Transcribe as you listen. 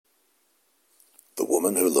The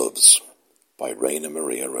Woman Who Loves, by Rainer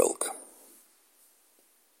Maria Rilke.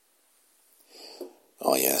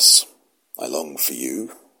 Ah yes, I long for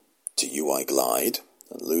you, to you I glide,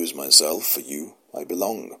 and lose myself, for you I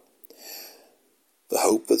belong. The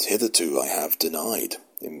hope that hitherto I have denied,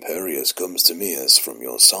 imperious comes to me as from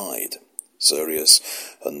your side, serious,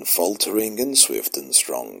 unfaltering, and swift and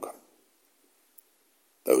strong.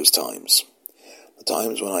 Those times, the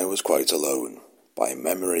times when I was quite alone, by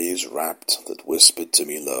memories wrapped that whispered to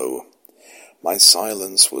me low, my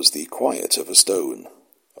silence was the quiet of a stone,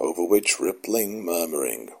 over which rippling,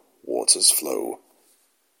 murmuring, waters flow.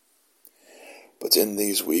 But in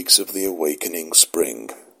these weeks of the awakening spring,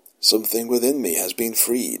 something within me has been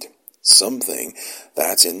freed, something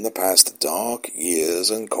that in the past dark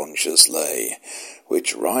years unconscious lay,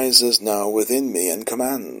 which rises now within me and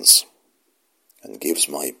commands, and gives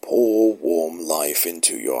my poor warm life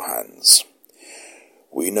into your hands.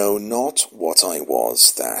 We know not what I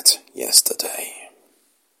was that yesterday.